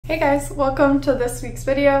Hey guys, welcome to this week's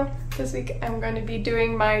video. This week I'm going to be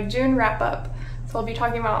doing my June wrap-up. So I'll be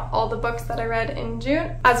talking about all the books that I read in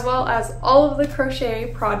June, as well as all of the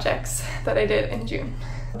crochet projects that I did in June.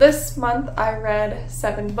 This month I read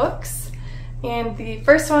 7 books, and the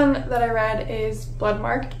first one that I read is Blood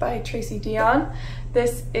Marked by Tracy Deonn.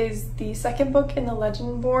 This is the second book in the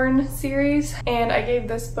Legendborn series, and I gave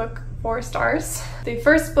this book 4 stars. The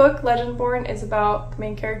first book, Legendborn, is about the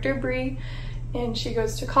main character, Bree, and she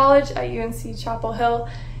goes to college at UNC Chapel Hill,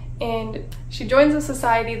 and she joins a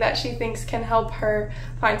society that she thinks can help her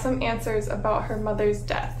find some answers about her mother's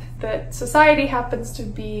death. The society happens to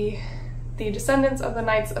be the descendants of the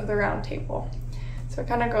Knights of the Round Table. So it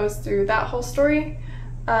kind of goes through that whole story,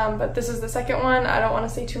 but this is the second one. I don't want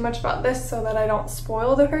to say too much about this so that I don't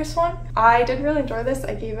spoil the first one. I did really enjoy this.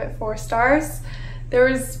 I gave it 4 stars. There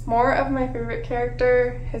was more of my favorite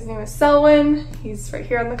character. His name is Selwyn. He's right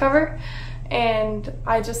here on the cover. And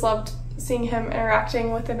I just loved seeing him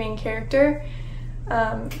interacting with the main character.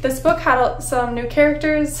 This book had some new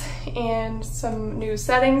characters and some new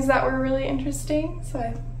settings that were really interesting, so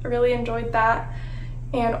I really enjoyed that.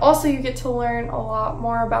 And also you get to learn a lot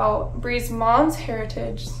more about Bree's mom's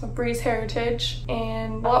heritage, so Bree's heritage,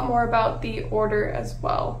 and a lot more about the Order as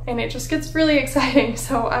well. And it just gets really exciting,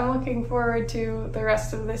 so I'm looking forward to the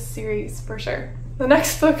rest of this series for sure. The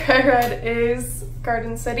next book I read is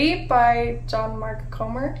Garden City by John Mark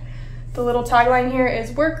Comer. The little tagline here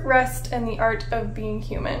is Work, Rest, and the Art of Being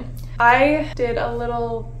Human. I did a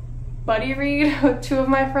little buddy read with 2 of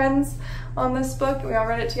my friends on this book. We all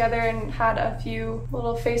read it together and had a few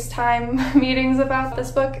little FaceTime meetings about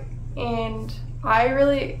this book, and I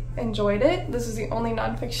really enjoyed it. This is the only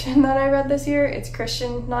nonfiction that I read this year. It's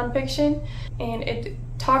Christian nonfiction, and it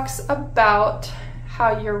talks about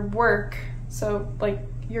how your work, so like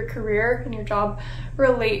your career and your job,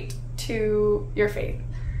 relate to your faith,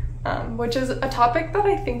 which is a topic that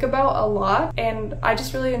I think about a lot, and I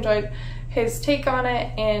just really enjoyed his take on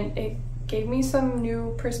it, and it gave me some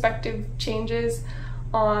new perspective changes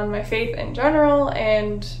on my faith in general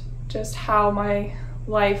and just how my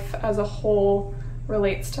life as a whole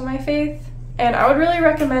relates to my faith. And I would really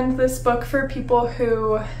recommend this book for people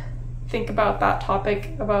who think about that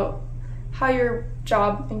topic, about how your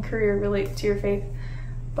job and career relate to your faith.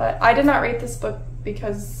 But I did not rate this book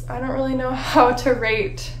because I don't really know how to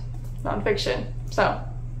rate nonfiction,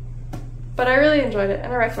 but I really enjoyed it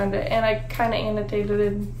and I recommend it, and I kind of annotated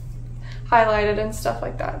and highlighted and stuff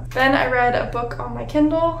like that. Then I read a book on my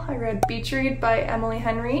Kindle. I read Beach Read by Emily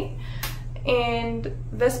Henry, and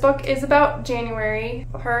this book is about January.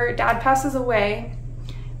 Her dad passes away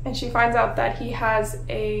and she finds out that he has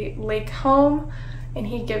a lake home and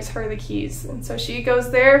he gives her the keys, and so she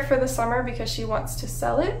goes there for the summer because she wants to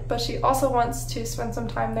sell it, but she also wants to spend some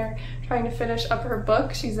time there trying to finish up her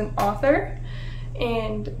book. She's an author,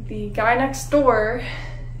 and the guy next door,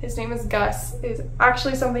 his name is Gus, is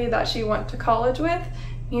actually somebody that she went to college with.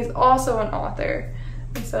 He's also an author,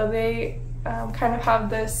 and so they kind of have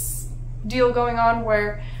this deal going on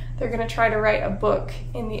where they're going to try to write a book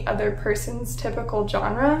in the other person's typical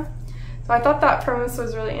genre. So I thought that premise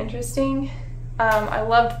was really interesting. I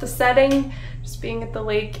loved the setting, just being at the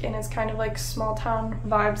lake, and it's kind of like small town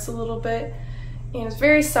vibes a little bit. And it's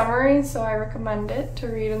very summery, so I recommend it to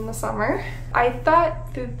read in the summer. I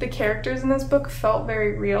thought that the characters in this book felt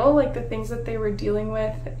very real, like the things that they were dealing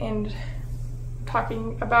with and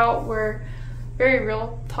talking about were very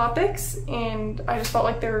real topics, and I just felt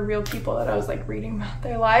like they were real people that I was like reading about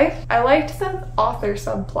their life. I liked the author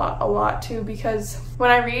subplot a lot too, because when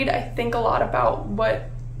I read, I think a lot about what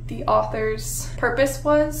the author's purpose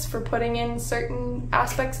was for putting in certain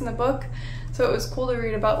aspects in the book. So it was cool to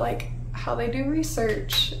read about like how they do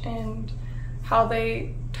research and how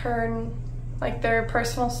they turn like their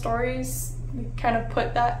personal stories, kind of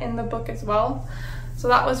put that in the book as well. So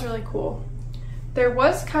that was really cool. There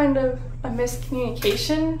was kind of a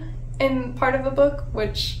miscommunication in part of the book,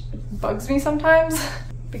 which bugs me sometimes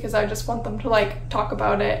because I just want them to like talk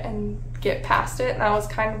about it and get past it, and that was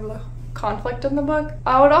kind of the conflict in the book.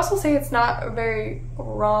 I would also say it's not a very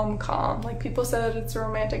rom-com. Like, people say that it's a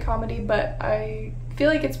romantic comedy, but I feel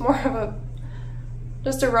like it's more of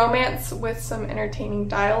just a romance with some entertaining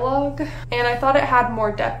dialogue, and I thought it had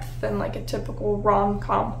more depth than like a typical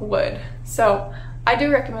rom-com would. So I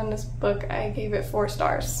do recommend this book. I gave it 4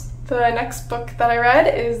 stars. The next book that I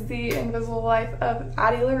read is The Invisible Life of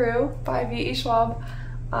Addie LaRue by V.E. Schwab.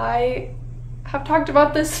 I have talked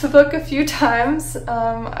about this book a few times.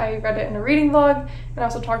 I read it in a reading vlog and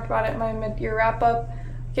also talked about it in my mid-year wrap-up.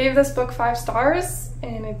 Gave this book 5 stars,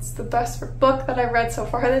 and it's the best book that I've read so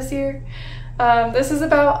far this year. This is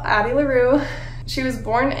about Addie LaRue. She was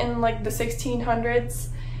born in like the 1600s,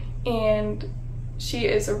 and she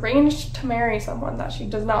is arranged to marry someone that she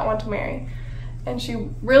does not want to marry. And she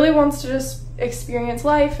really wants to just experience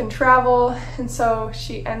life and travel, and so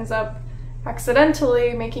she ends up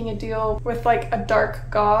accidentally making a deal with like a dark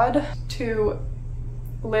god to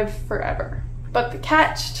live forever. But the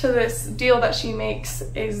catch to this deal that she makes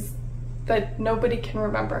is that nobody can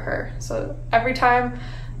remember her. So every time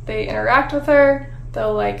they interact with her,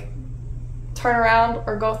 they'll like turn around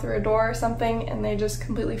or go through a door or something, and they just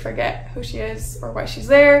completely forget who she is or why she's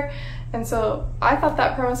there. And so I thought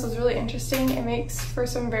that premise was really interesting. It makes for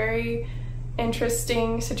some very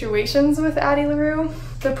interesting situations with Addie LaRue.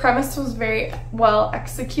 The premise was very well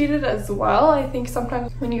executed as well. I think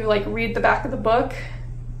sometimes when you like read the back of the book,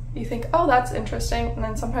 you think, oh, that's interesting, and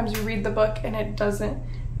then sometimes you read the book and it doesn't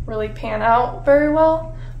really pan out very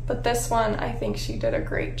well. But this one, I think she did a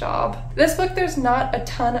great job. This book, there's not a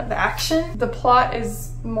ton of action. The plot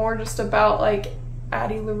is more just about like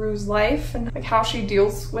Addie LaRue's life and like how she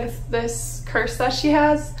deals with this curse that she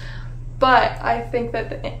has. But I think that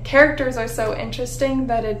the characters are so interesting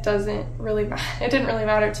that it didn't really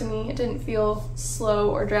matter to me. It didn't feel slow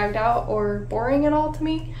or dragged out or boring at all to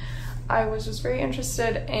me. I was just very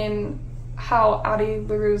interested in how Addie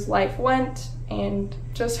LaRue's life went and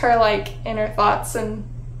just her like inner thoughts and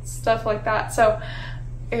stuff like that. So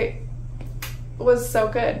it was so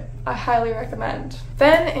good. I highly recommend.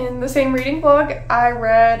 Then in the same reading blog, I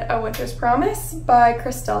read A Winter's Promise by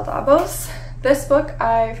Christelle Davos. This book,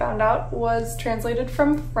 I found out, was translated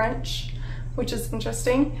from French, which is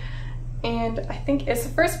interesting. And I think it's the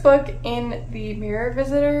first book in the Mirror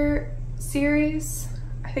Visitor series.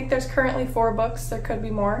 I think there's currently 4 books, there could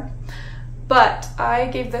be more. But I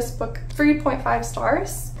gave this book 3.5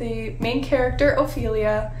 stars. The main character,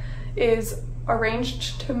 Ophelia, is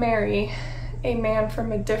arranged to marry a man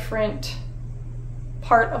from a different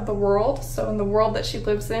part of the world. So in the world that she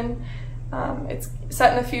lives in, it's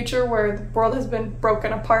set in the future where the world has been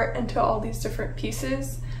broken apart into all these different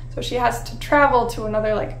pieces. So she has to travel to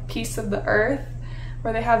another like piece of the earth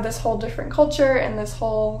where they have this whole different culture and this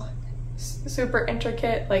whole super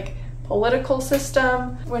intricate like political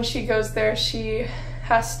system. When she goes there, she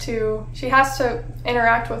has to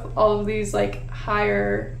interact with all of these like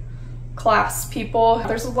higher class people.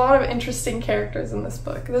 There's a lot of interesting characters in this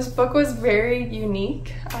book. This book was very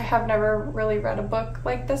unique. I have never really read a book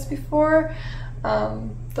like this before.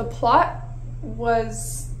 The plot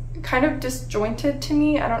was kind of disjointed to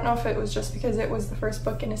me. I don't know if it was just because it was the first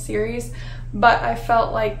book in a series, but I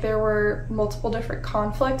felt like there were multiple different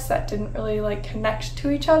conflicts that didn't really like connect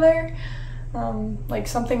to each other. Like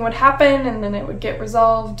something would happen and then it would get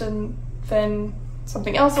resolved and then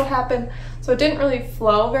something else would happen. So it didn't really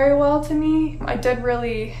flow very well to me. I did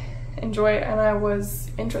really enjoy it and I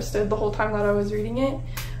was interested the whole time that I was reading it,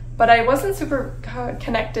 but I wasn't super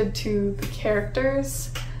connected to the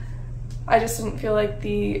characters. I just didn't feel like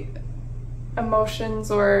the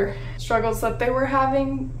emotions or struggles that they were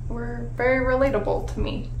having were very relatable to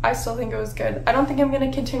me. I still think it was good. I don't think I'm going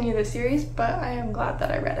to continue the series, but I am glad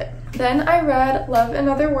that I read it. Then I read Love in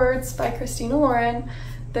Other Words by Christina Lauren.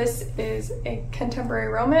 This is a contemporary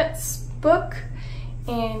romance book,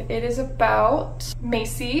 and it is about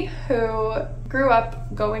Macy, who grew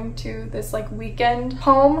up going to this like weekend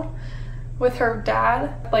home with her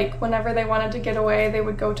dad. Like whenever they wanted to get away, they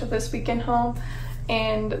would go to this weekend home,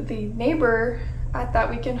 and the neighbor at that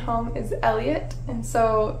weekend home is Elliot, and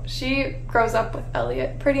so she grows up with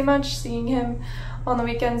Elliot pretty much, seeing him on the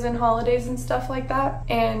weekends and holidays and stuff like that,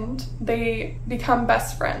 and they become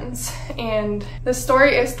best friends. And the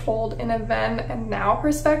story is told in a then and now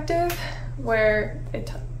perspective, where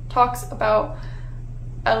it talks about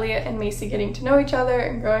Elliot and Macy getting to know each other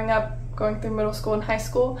and growing up, going through middle school and high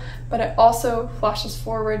school, but it also flashes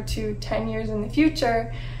forward to 10 years in the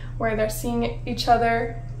future where they're seeing each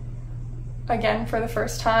other again for the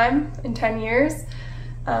first time in 10 years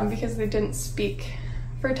because they didn't speak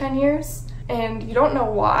for 10 years. And you don't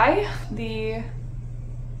know why. The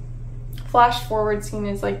flash forward scene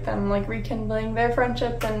is like them like rekindling their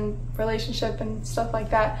friendship and relationship and stuff like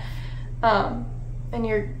that. And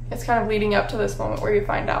it's kind of leading up to this moment where you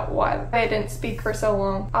find out why they didn't speak for so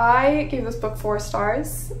long. I gave this book 4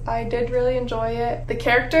 stars. I did really enjoy it. The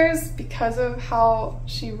characters, because of how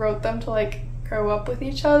she wrote them to like grow up with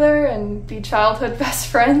each other and be childhood best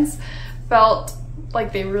friends, felt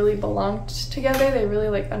like they really belonged together. They really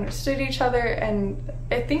like understood each other, and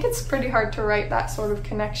I think it's pretty hard to write that sort of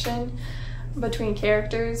connection between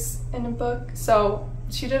characters in a book. So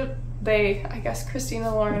I guess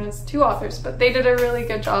Christina Lauren is 2 authors, but they did a really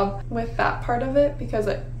good job with that part of it, because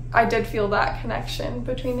I did feel that connection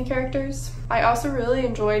between the characters. I also really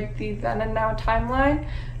enjoyed the then and now timeline.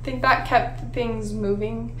 I think that kept things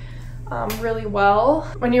moving really well.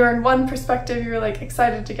 When you were in one perspective, you were like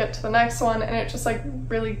excited to get to the next one, and it just like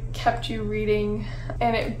really kept you reading,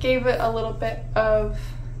 and it gave it a little bit of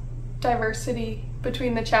diversity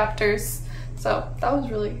between the chapters. So that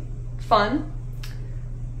was really fun.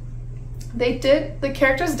 The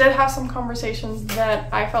characters did have some conversations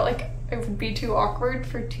that I felt like it would be too awkward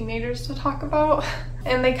for teenagers to talk about.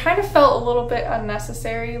 And they kind of felt a little bit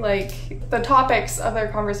unnecessary. Like, the topics of their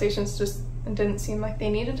conversations just didn't seem like they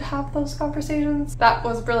needed to have those conversations. That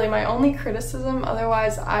was really my only criticism.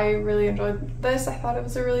 Otherwise, I really enjoyed this. I thought it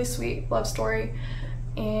was a really sweet love story.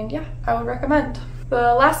 And yeah, I would recommend.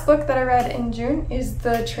 The last book that I read in June is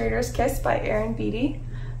The Traitor's Kiss by Erin Beatty.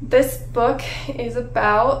 This book is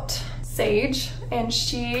about Sage, and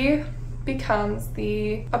she becomes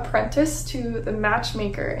the apprentice to the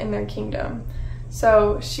matchmaker in their kingdom.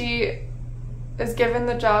 So she is given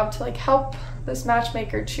the job to like help this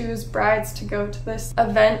matchmaker choose brides to go to this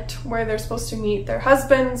event where they're supposed to meet their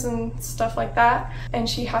husbands and stuff like that. And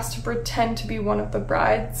she has to pretend to be one of the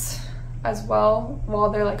brides as well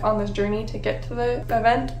while they're like on this journey to get to the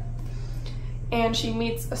event. And she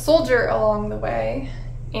meets a soldier along the way,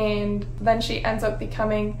 and then she ends up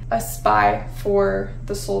becoming a spy for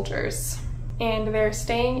the soldiers. And they're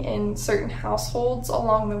staying in certain households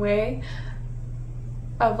along the way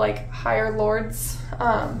of like higher lords,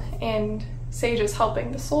 and Sage is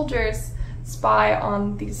helping the soldiers spy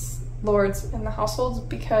on these lords in the households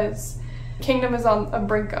because the kingdom is on a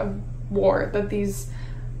brink of war that these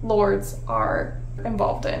lords are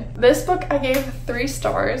involved in. This book I gave 3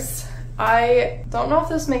 stars. I don't know if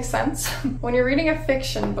this makes sense. When you're reading a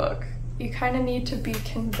fiction book, you kind of need to be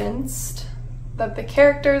convinced that the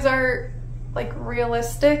characters are like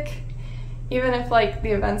realistic, even if like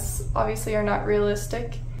the events obviously are not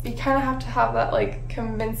realistic. You kind of have to have that like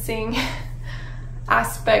convincing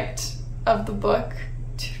aspect of the book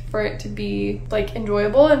for it to be like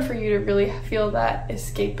enjoyable and for you to really feel that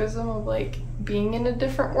escapism of like being in a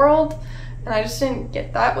different world. And I just didn't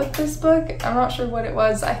get that with this book. I'm not sure what it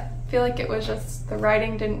was. I feel like it was just the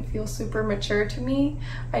writing didn't feel super mature to me.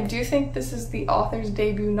 I do think this is the author's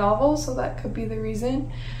debut novel, so that could be the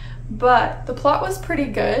reason. But the plot was pretty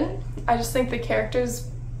good. I just think the characters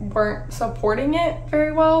weren't supporting it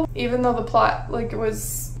very well. Even though the plot like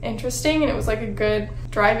was interesting and it was like a good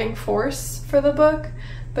driving force for the book,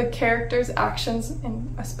 the characters' actions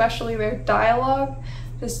and especially their dialogue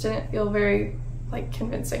just didn't feel very like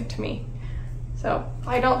convincing to me. So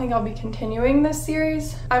I don't think I'll be continuing this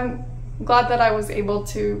series. I'm glad that I was able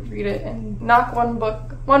to read it and knock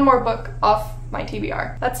one more book off my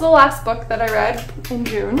TBR. That's the last book that I read in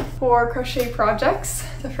June. For crochet projects,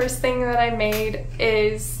 the first thing that I made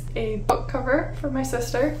is a book cover for my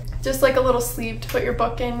sister. Just like a little sleeve to put your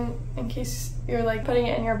book in case you're like putting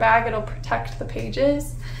it in your bag, it'll protect the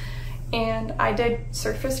pages. And I did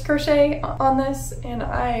surface crochet on this, and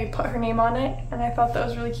I put her name on it, and I thought that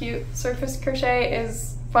was really cute. Surface crochet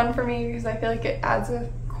is fun for me because I feel like it adds a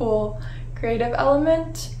cool creative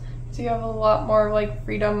element, so you have a lot more like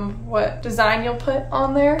freedom of what design you'll put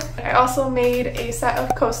on there. I also made a set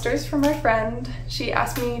of coasters for my friend. She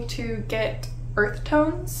asked me to get earth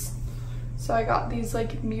tones, so I got these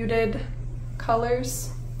like muted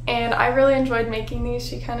colors, and I really enjoyed making these.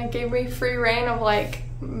 She kind of gave me free reign of like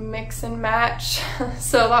mix and match,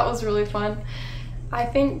 so that was really fun. I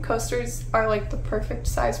think coasters are like the perfect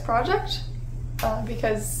size project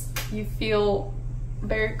because you feel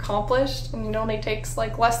very accomplished, and it only takes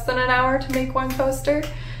like less than an hour to make one coaster.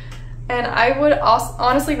 And I would also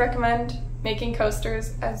honestly recommend making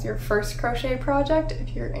coasters as your first crochet project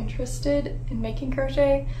if you're interested in making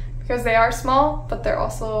crochet, because they are small but they're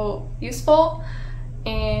also useful,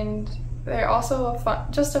 and they're also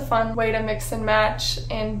just a fun way to mix and match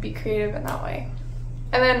and be creative in that way.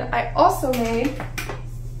 And then I also made,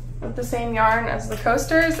 with the same yarn as the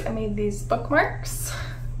coasters, I made these bookmarks.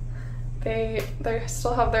 They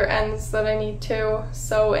still have their ends that I need to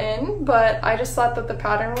sew in, but I just thought that the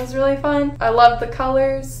pattern was really fun. I love the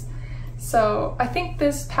colors. So I think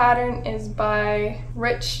this pattern is by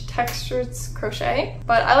Rich Textures Crochet,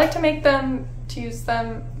 but I like to make them to use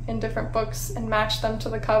them in different books and match them to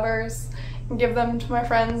the covers and give them to my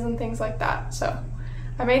friends and things like that. So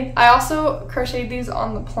I also crocheted these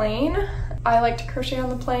on the plane. I like to crochet on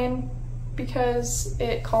the plane because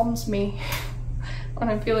it calms me when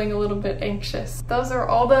I'm feeling a little bit anxious. Those are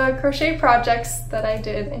all the crochet projects that I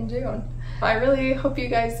did in June. I really hope you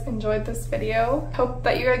guys enjoyed this video. Hope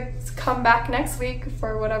that you guys come back next week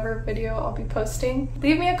for whatever video I'll be posting.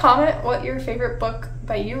 Leave me a comment what your favorite book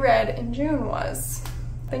that you read in June was.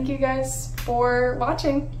 Thank you guys for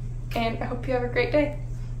watching, and I hope you have a great day.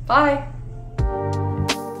 Bye!